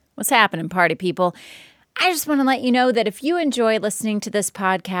What's happening, party people? I just want to let you know that if you enjoy listening to this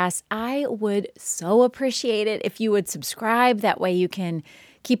podcast, I would so appreciate it if you would subscribe. That way you can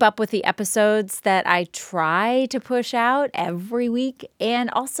keep up with the episodes that I try to push out every week. And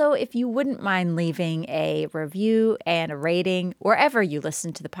also, if you wouldn't mind leaving a review and a rating wherever you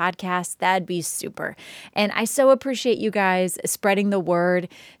listen to the podcast, that'd be super. And I so appreciate you guys spreading the word,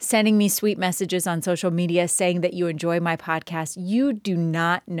 sending me sweet messages on social media saying that you enjoy my podcast. You do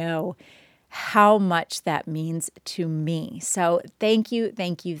not know how much that means to me. So thank you,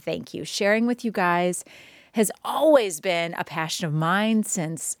 thank you, thank you. Sharing with you guys has always been a passion of mine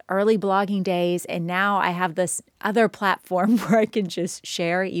since early blogging days. And now I have this other platform where I can just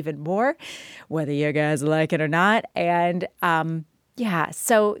share even more, whether you guys like it or not. And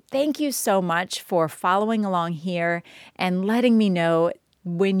so thank you so much for following along here and letting me know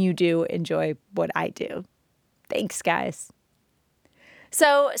when you do enjoy what I do. Thanks, guys.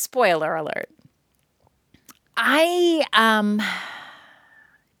 So, spoiler alert. I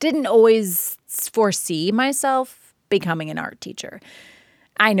didn't always foresee myself becoming an art teacher.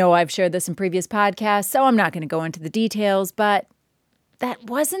 I know I've shared this in previous podcasts, so I'm not going to go into the details, but that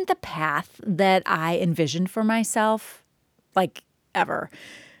wasn't the path that I envisioned for myself, like, ever.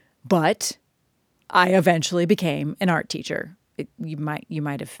 But I eventually became an art teacher. You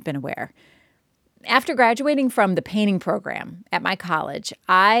might have been aware. After graduating from the painting program at my college,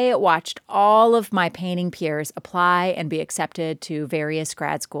 I watched all of my painting peers apply and be accepted to various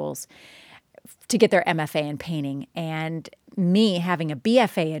grad schools to get their MFA in painting. And me having a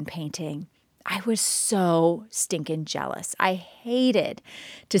BFA in painting, I was so stinking jealous. I hated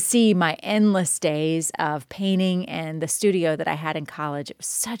to see my endless days of painting and the studio that I had in college. It was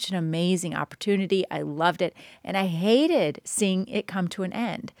such an amazing opportunity. I loved it. And I hated seeing it come to an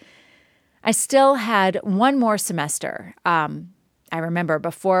end. I still had one more semester, I remember,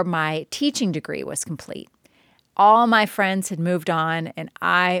 before my teaching degree was complete. All my friends had moved on, and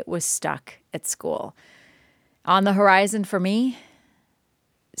I was stuck at school. On the horizon for me,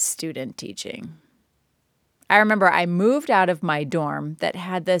 student teaching. I remember I moved out of my dorm that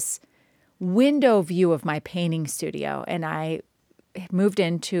had this window view of my painting studio, and I moved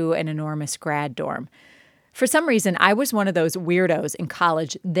into an enormous grad dorm. For some reason, I was one of those weirdos in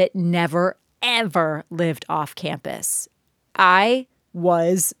college that never, ever lived off campus. I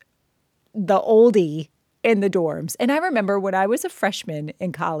was the oldie in the dorms. And I remember when I was a freshman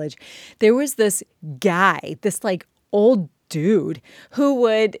in college, there was this guy, this like old dude who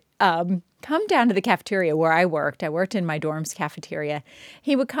would come down to the cafeteria where I worked. I worked in my dorm's cafeteria.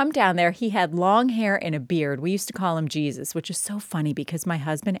 He would come down there. He had long hair and a beard. We used to call him Jesus, which is so funny because my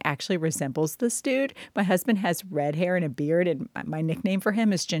husband actually resembles this dude. My husband has red hair and a beard, and my nickname for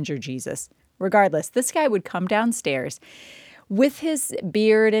him is Ginger Jesus. Regardless, this guy would come downstairs with his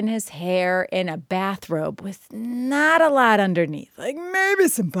beard and his hair in a bathrobe with not a lot underneath, like maybe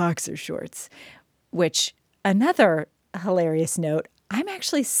some boxer shorts, which, another hilarious note, I'm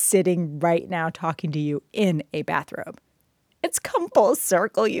actually sitting right now talking to you in a bathrobe. It's come full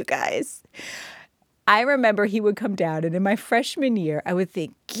circle, you guys. I remember he would come down, and in my freshman year, I would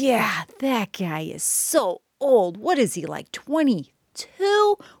think, yeah, that guy is so old. What is he, like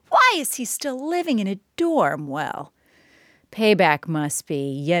 22? Why is he still living in a dorm? Well, payback must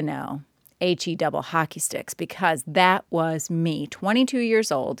be, HE double hockey sticks, because that was me, 22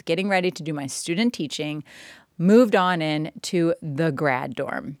 years old, getting ready to do my student teaching, moved on in to the grad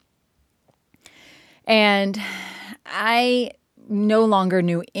dorm. And I no longer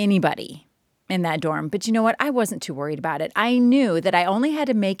knew anybody in that dorm. But you know what? I wasn't too worried about it. I knew that I only had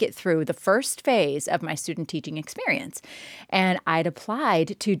to make it through the first phase of my student teaching experience. And I'd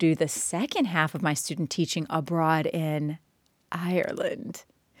applied to do the second half of my student teaching abroad in Ireland.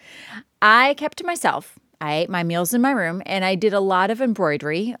 I kept to myself. I ate my meals in my room, and I did a lot of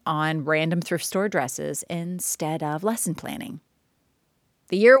embroidery on random thrift store dresses instead of lesson planning.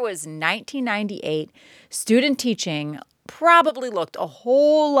 The year was 1998. Student teaching probably looked a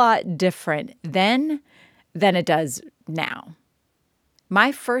whole lot different then than it does now.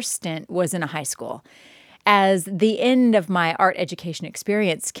 My first stint was in a high school. As the end of my art education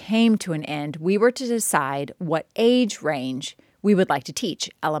experience came to an end, we were to decide what age range we would like to teach,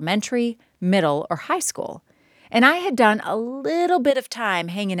 elementary, middle, or high school. And I had done a little bit of time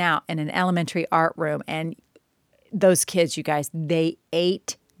hanging out in an elementary art room, and those kids, you guys, they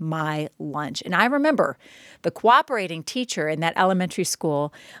ate my lunch. And I remember the cooperating teacher in that elementary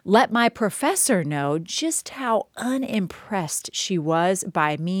school let my professor know just how unimpressed she was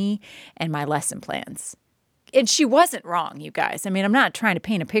by me and my lesson plans. And she wasn't wrong, you guys. I mean, I'm not trying to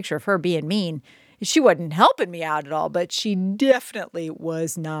paint a picture of her being mean. She wasn't helping me out at all, but she definitely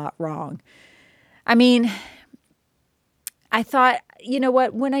was not wrong. I mean, I thought, you know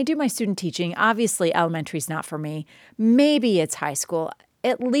what, when I do my student teaching, obviously elementary is not for me. Maybe it's high school.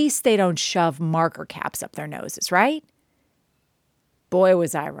 At least they don't shove marker caps up their noses, right? Boy,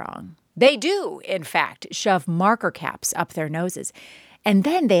 was I wrong. They do, in fact, shove marker caps up their noses, and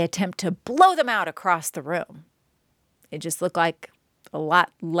then they attempt to blow them out across the room. It just looked like a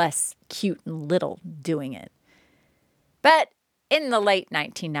lot less cute and little doing it. But in the late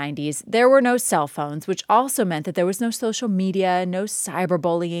 1990s, there were no cell phones, which also meant that there was no social media, no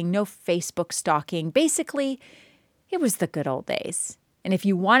cyberbullying, no Facebook stalking. Basically, it was the good old days. And if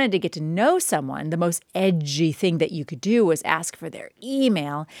you wanted to get to know someone, the most edgy thing that you could do was ask for their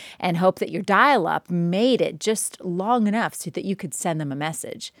email and hope that your dial-up made it just long enough so that you could send them a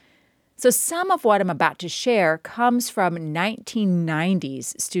message. So some of what I'm about to share comes from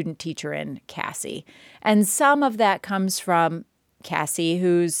 1990s student teacher in Cassie. And some of that comes from Cassie,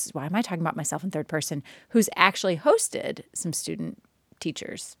 why am I talking about myself in third person, who's actually hosted some student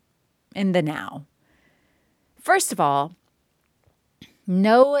teachers in the now. First of all,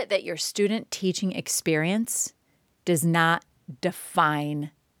 know that your student teaching experience does not define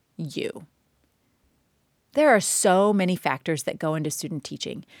you. There are so many factors that go into student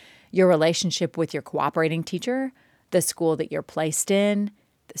teaching. Your relationship with your cooperating teacher, the school that you're placed in,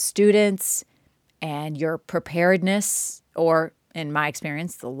 the students, and your preparedness, or in my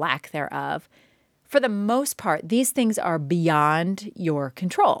experience, the lack thereof. For the most part, these things are beyond your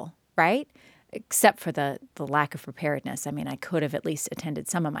control, right? Except for the lack of preparedness. I mean, I could have at least attended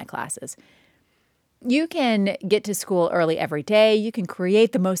some of my classes. You can get to school early every day. You can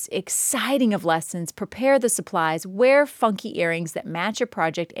create the most exciting of lessons, prepare the supplies, wear funky earrings that match your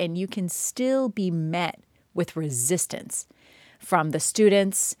project, and you can still be met with resistance from the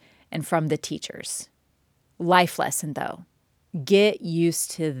students and from the teachers. Life lesson, though. Get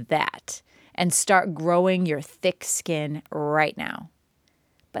used to that and start growing your thick skin right now.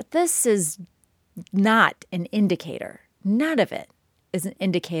 But this is not an indicator. None of it is an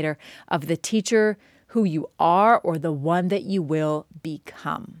indicator of the teacher who you are or the one that you will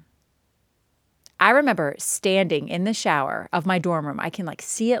become. I remember standing in the shower of my dorm room. I can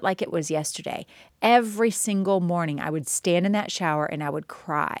see it like it was yesterday. Every single morning I would stand in that shower and I would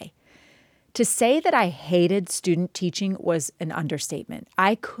cry. To say that I hated student teaching was an understatement.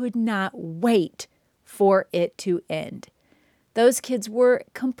 I could not wait for it to end. Those kids were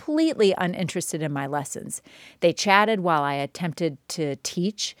completely uninterested in my lessons. They chatted while I attempted to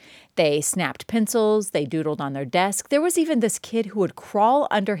teach. They snapped pencils. They doodled on their desk. There was even this kid who would crawl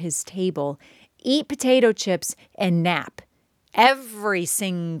under his table, eat potato chips, and nap every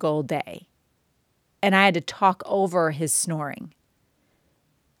single day. And I had to talk over his snoring.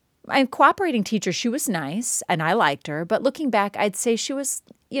 My cooperating teacher, she was nice, and I liked her. But looking back, I'd say she was,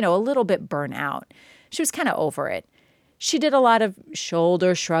 a little bit burnt out. She was kind of over it. She did a lot of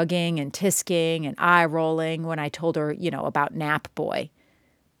shoulder shrugging and tisking and eye rolling when I told her, about Nap Boy.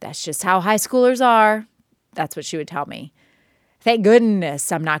 That's just how high schoolers are. That's what she would tell me. Thank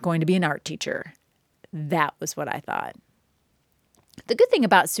goodness I'm not going to be an art teacher. That was what I thought. The good thing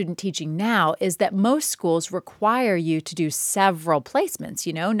about student teaching now is that most schools require you to do several placements,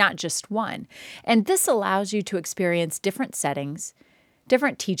 not just one. And this allows you to experience different settings,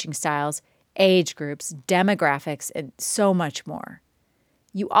 different teaching styles, age groups, demographics, and so much more.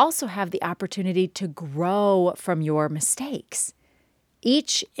 You also have the opportunity to grow from your mistakes.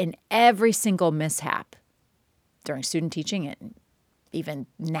 Each and every single mishap during student teaching and even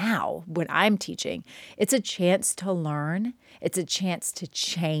now when I'm teaching, it's a chance to learn. It's a chance to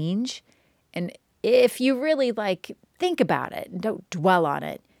change. And if you really think about it and don't dwell on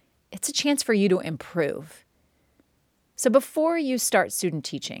it, it's a chance for you to improve. So before you start student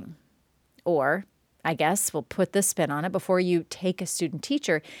teaching, or I guess we'll put this spin on it, before you take a student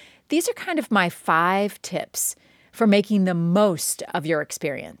teacher, these are kind of my 5 tips for making the most of your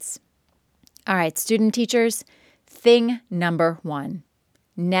experience. All right, student teachers, thing number 1,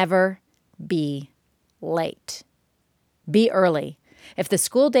 never be late. Be early. If the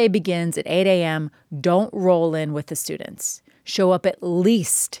school day begins at 8 a.m., don't roll in with the students. Show up at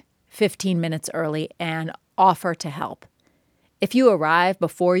least 15 minutes early and offer to help. If you arrive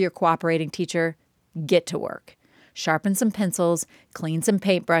before your cooperating teacher, get to work. Sharpen some pencils, clean some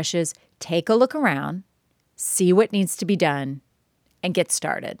paintbrushes, take a look around, see what needs to be done, and get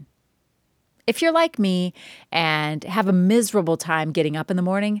started. If you're like me and have a miserable time getting up in the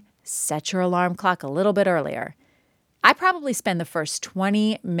morning, set your alarm clock a little bit earlier. I probably spend the first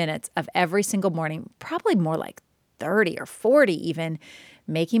 20 minutes of every single morning, probably more like 30 or 40 even,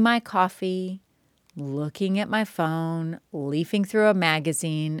 making my coffee, looking at my phone, leafing through a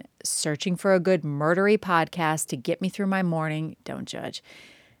magazine, searching for a good murdery podcast to get me through my morning. Don't judge.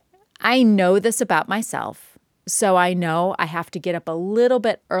 I know this about myself, so I know I have to get up a little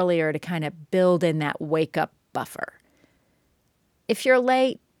bit earlier to kind of build in that wake-up buffer. If you're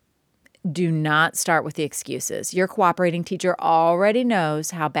late, do not start with the excuses. Your cooperating teacher already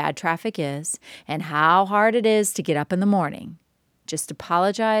knows how bad traffic is and how hard it is to get up in the morning. Just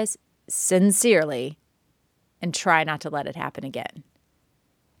apologize sincerely and try not to let it happen again.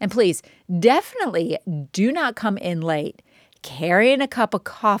 And please, definitely do not come in late carrying a cup of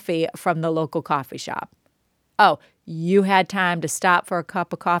coffee from the local coffee shop. Oh, you had time to stop for a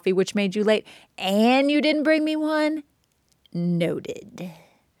cup of coffee, which made you late, and you didn't bring me one? Noted.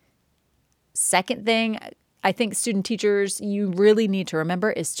 Second thing I think student teachers you really need to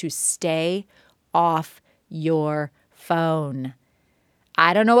remember is to stay off your phone.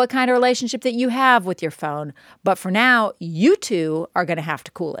 I don't know what kind of relationship that you have with your phone, but for now, you two are going to have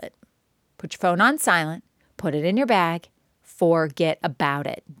to cool it. Put your phone on silent, put it in your bag, forget about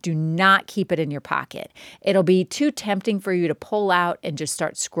it. Do not keep it in your pocket. It'll be too tempting for you to pull out and just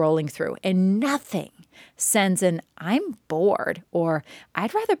start scrolling through, and nothing sends an "I'm bored" or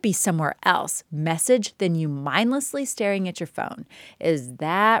 "I'd rather be somewhere else" message than you mindlessly staring at your phone. Is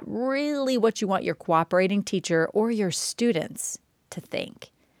that really what you want your cooperating teacher or your students to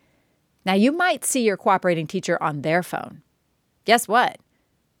think? Now, you might see your cooperating teacher on their phone. Guess what?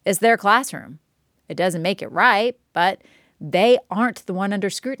 It's their classroom. It doesn't make it right, but they aren't the one under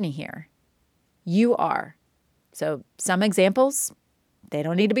scrutiny here. You are. So some examples, they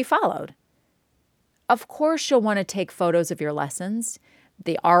don't need to be followed. Of course, you'll want to take photos of your lessons,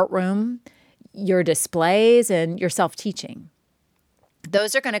 the art room, your displays, and your self-teaching.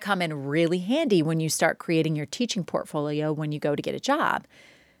 Those are going to come in really handy when you start creating your teaching portfolio when you go to get a job.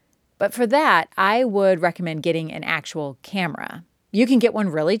 But for that, I would recommend getting an actual camera. You can get one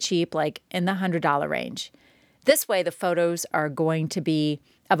really cheap, like in the $100 range. This way, the photos are going to be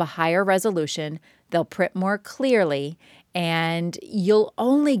of a higher resolution, they'll print more clearly, and you'll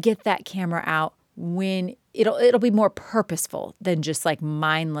only get that camera out when it'll be more purposeful than just like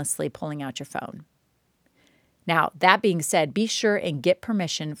mindlessly pulling out your phone. Now, that being said, be sure and get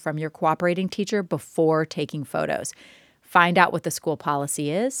permission from your cooperating teacher before taking photos. Find out what the school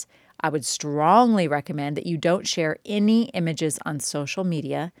policy is. I would strongly recommend that you don't share any images on social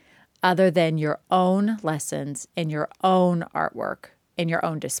media other than your own lessons and your own artwork and your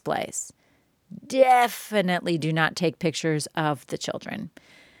own displays. Definitely do not take pictures of the children.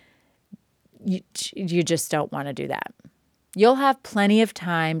 You just don't want to do that. You'll have plenty of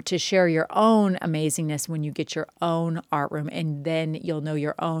time to share your own amazingness when you get your own art room, and then you'll know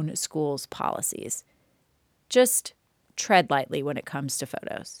your own school's policies. Just tread lightly when it comes to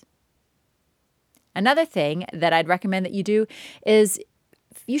photos. Another thing that I'd recommend that you do is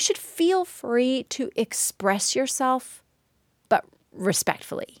you should feel free to express yourself, but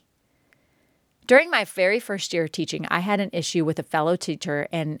respectfully. During my very first year of teaching, I had an issue with a fellow teacher,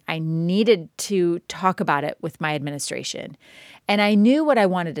 and I needed to talk about it with my administration. And I knew what I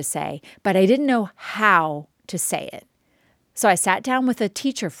wanted to say, but I didn't know how to say it. So I sat down with a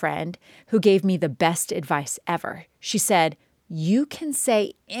teacher friend who gave me the best advice ever. She said, "You can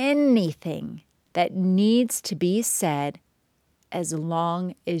say anything that needs to be said as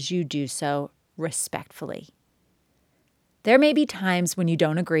long as you do so respectfully." There may be times when you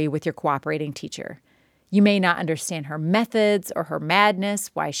don't agree with your cooperating teacher. You may not understand her methods or her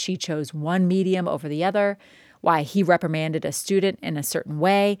madness, why she chose one medium over the other, why he reprimanded a student in a certain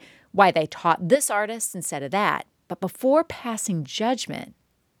way, why they taught this artist instead of that. But before passing judgment,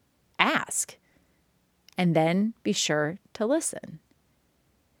 ask, and then be sure to listen.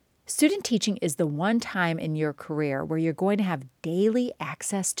 Student teaching is the one time in your career where you're going to have daily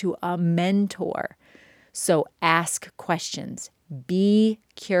access to a mentor. So ask questions, be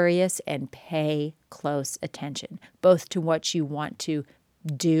curious, and pay close attention, both to what you want to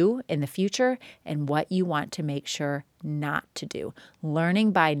do in the future and what you want to make sure not to do.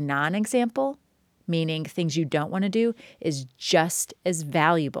 Learning by non-example, meaning things you don't want to do, is just as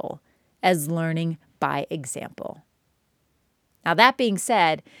valuable as learning by example. Now, that being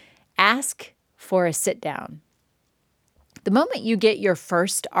said, ask for a sit down. The moment you get your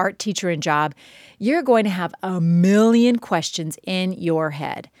first art teacher in job, you're going to have a million questions in your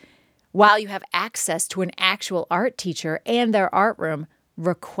head. While you have access to an actual art teacher and their art room,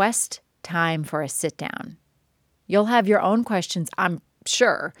 request time for a sit down. You'll have your own questions, I'm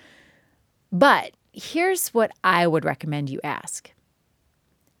sure. But here's what I would recommend you ask.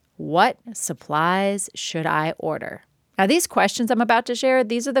 What supplies should I order? Now, these questions I'm about to share,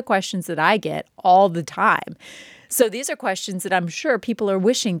 these are the questions that I get all the time. So these are questions that I'm sure people are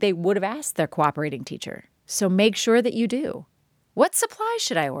wishing they would have asked their cooperating teacher. So make sure that you do. What supplies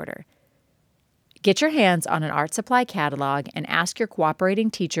should I order? Get your hands on an art supply catalog and ask your cooperating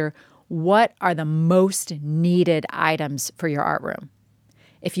teacher what are the most needed items for your art room.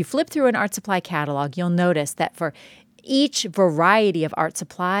 If you flip through an art supply catalog, you'll notice that for each variety of art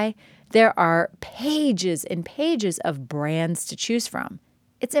supply, there are pages and pages of brands to choose from.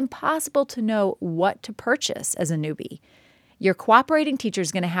 It's impossible to know what to purchase as a newbie. Your cooperating teacher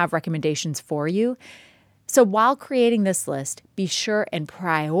is going to have recommendations for you. So while creating this list, be sure and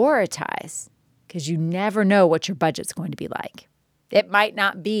prioritize, because you never know what your budget's going to be like. It might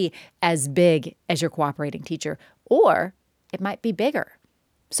not be as big as your cooperating teacher, or it might be bigger.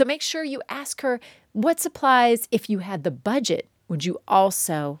 So make sure you ask her, what supplies, if you had the budget, would you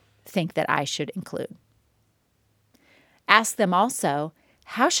also think that I should include? Ask them also,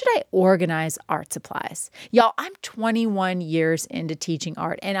 how should I organize art supplies? Y'all, I'm 21 years into teaching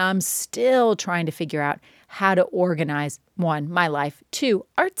art, and I'm still trying to figure out how to organize, 1, my life, 2,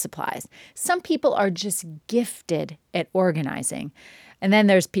 art supplies. Some people are just gifted at organizing, and then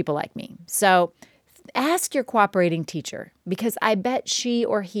there's people like me. So ask your cooperating teacher, because I bet she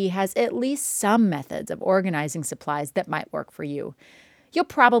or he has at least some methods of organizing supplies that might work for you. You'll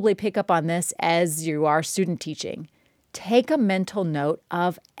probably pick up on this as you are student teaching. Take a mental note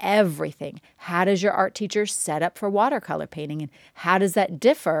of everything. How does your art teacher set up for watercolor painting, and how does that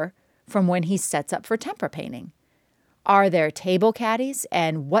differ from when he sets up for tempera painting? Are there table caddies,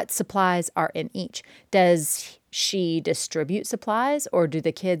 and what supplies are in each? Does she distribute supplies, or do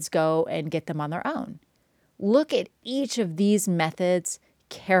the kids go and get them on their own? Look at each of these methods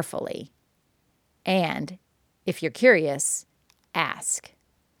carefully. And if you're curious, ask.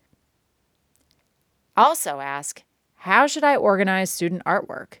 Also ask, how should I organize student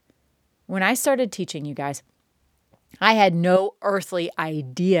artwork? When I started teaching, you guys, I had no earthly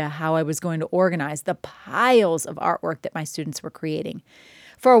idea how I was going to organize the piles of artwork that my students were creating.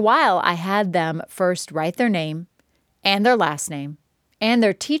 For a while, I had them first write their name and their last name and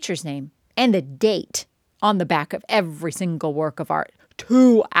their teacher's name and the date on the back of every single work of art.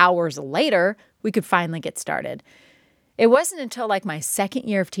 2 hours later, we could finally get started. It wasn't until like my second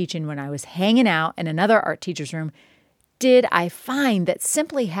year of teaching, when I was hanging out in another art teacher's room, did I find that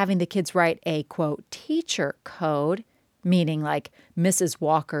simply having the kids write a, quote, teacher code, meaning like Mrs.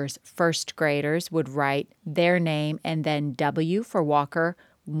 Walker's first graders would write their name and then W for Walker,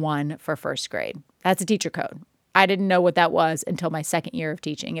 1 for first grade. That's a teacher code. I didn't know what that was until my second year of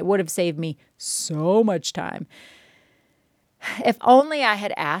teaching. It would have saved me so much time. If only I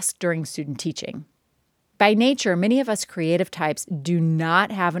had asked during student teaching. By nature, many of us creative types do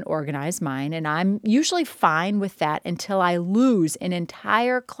not have an organized mind, and I'm usually fine with that until I lose an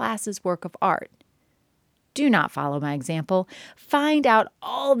entire class's work of art. Do not follow my example. Find out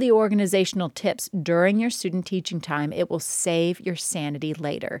all the organizational tips during your student teaching time. It will save your sanity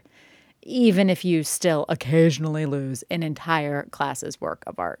later, even if you still occasionally lose an entire class's work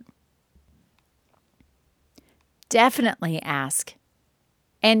of art. Definitely ask.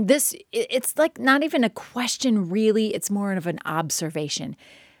 And this, it's like not even a question really, it's more of an observation.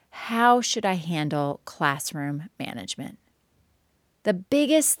 How should I handle classroom management? The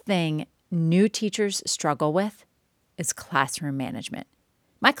biggest thing new teachers struggle with is classroom management.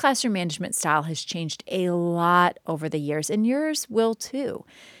 My classroom management style has changed a lot over the years, and yours will too.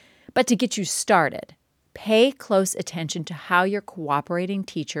 But to get you started, pay close attention to how your cooperating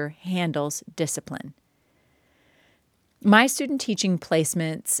teacher handles discipline. My student teaching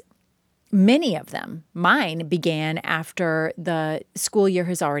placements, many of them, mine began after the school year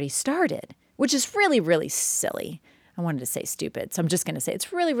has already started, which is really, really silly. I wanted to say stupid, so I'm just going to say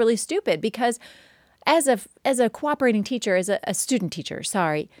it's really, really stupid, because as a cooperating teacher, as a student teacher,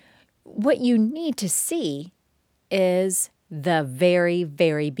 what you need to see is the very,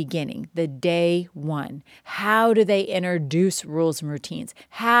 very beginning, the day one. How do they introduce rules and routines?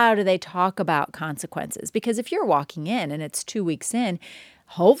 How do they talk about consequences? Because if you're walking in and it's 2 weeks in,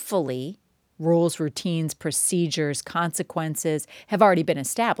 hopefully rules, routines, procedures, consequences have already been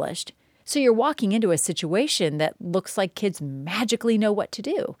established. So you're walking into a situation that looks like kids magically know what to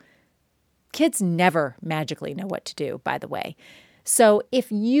do. Kids never magically know what to do, by the way. So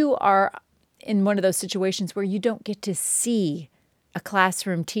if you are in one of those situations where you don't get to see a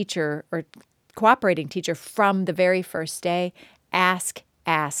classroom teacher or cooperating teacher from the very first day, ask.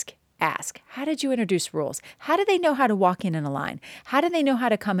 How did you introduce rules? How do they know how to walk in a line? How do they know how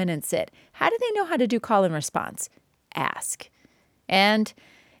to come in and sit? How do they know how to do call and response? Ask. And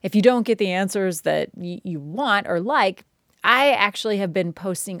if you don't get the answers that you want or like, I actually have been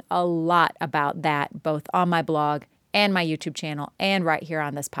posting a lot about that, both on my blog and my YouTube channel and right here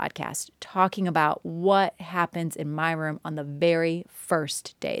on this podcast, talking about what happens in my room on the very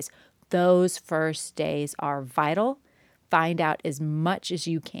first days. Those first days are vital. Find out as much as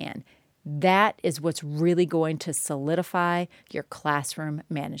you can. That is what's really going to solidify your classroom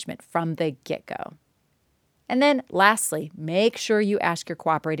management from the get-go. And then lastly, make sure you ask your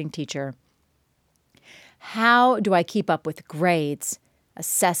cooperating teacher, how do I keep up with grades,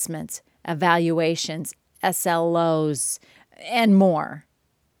 assessments, evaluations, SLOs, and more?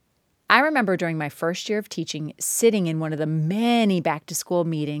 I remember during my first year of teaching, sitting in one of the many back-to-school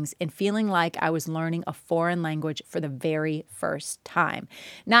meetings and feeling like I was learning a foreign language for the very first time.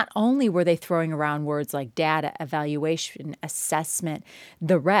 Not only were they throwing around words like data, evaluation, assessment,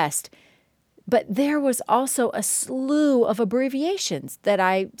 the rest, but there was also a slew of abbreviations that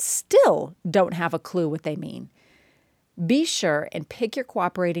I still don't have a clue what they mean. Be sure and pick your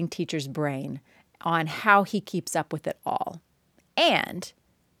cooperating teacher's brain on how he keeps up with it all and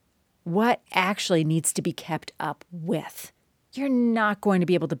what actually needs to be kept up with. You're not going to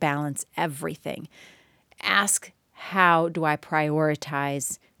be able to balance everything. Ask, how do I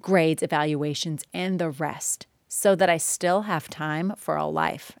prioritize grades, evaluations, and the rest so that I still have time for a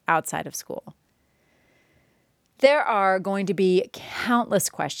life outside of school? There are going to be countless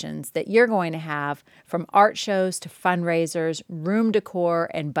questions that you're going to have, from art shows to fundraisers, room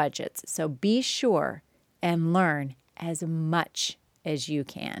decor, and budgets. So be sure and learn as much as you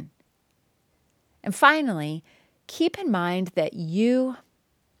can. And finally, keep in mind that you,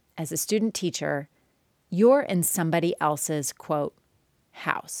 as a student teacher, you're in somebody else's, quote,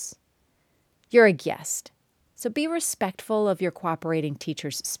 house. You're a guest. So be respectful of your cooperating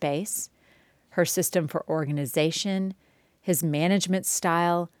teacher's space, her system for organization, his management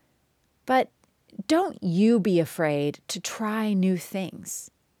style, but don't you be afraid to try new things.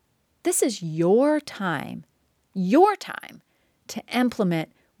 This is your time to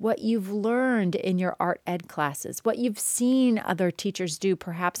implement what you've learned in your art ed classes, what you've seen other teachers do,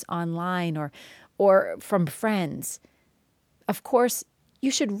 perhaps online or from friends. Of course,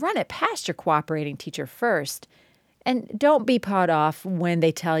 you should run it past your cooperating teacher first. And don't be put off when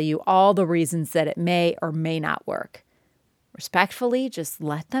they tell you all the reasons that it may or may not work. Respectfully, just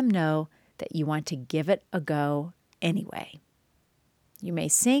let them know that you want to give it a go anyway. You may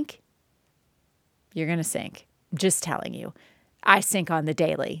sink. You're going to sink. Just telling you. I sink on the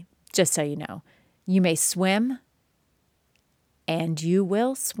daily, just so you know. You may swim, and you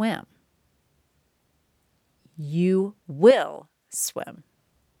will swim. You will swim.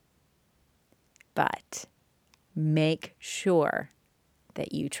 But make sure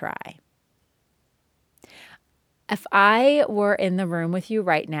that you try. If I were in the room with you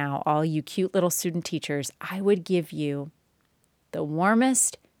right now, all you cute little student teachers, I would give you the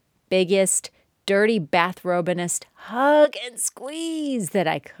warmest, biggest, dirty bathrobenest hug and squeeze that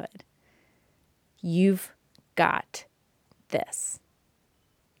I could. You've got this.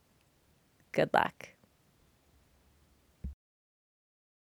 Good luck.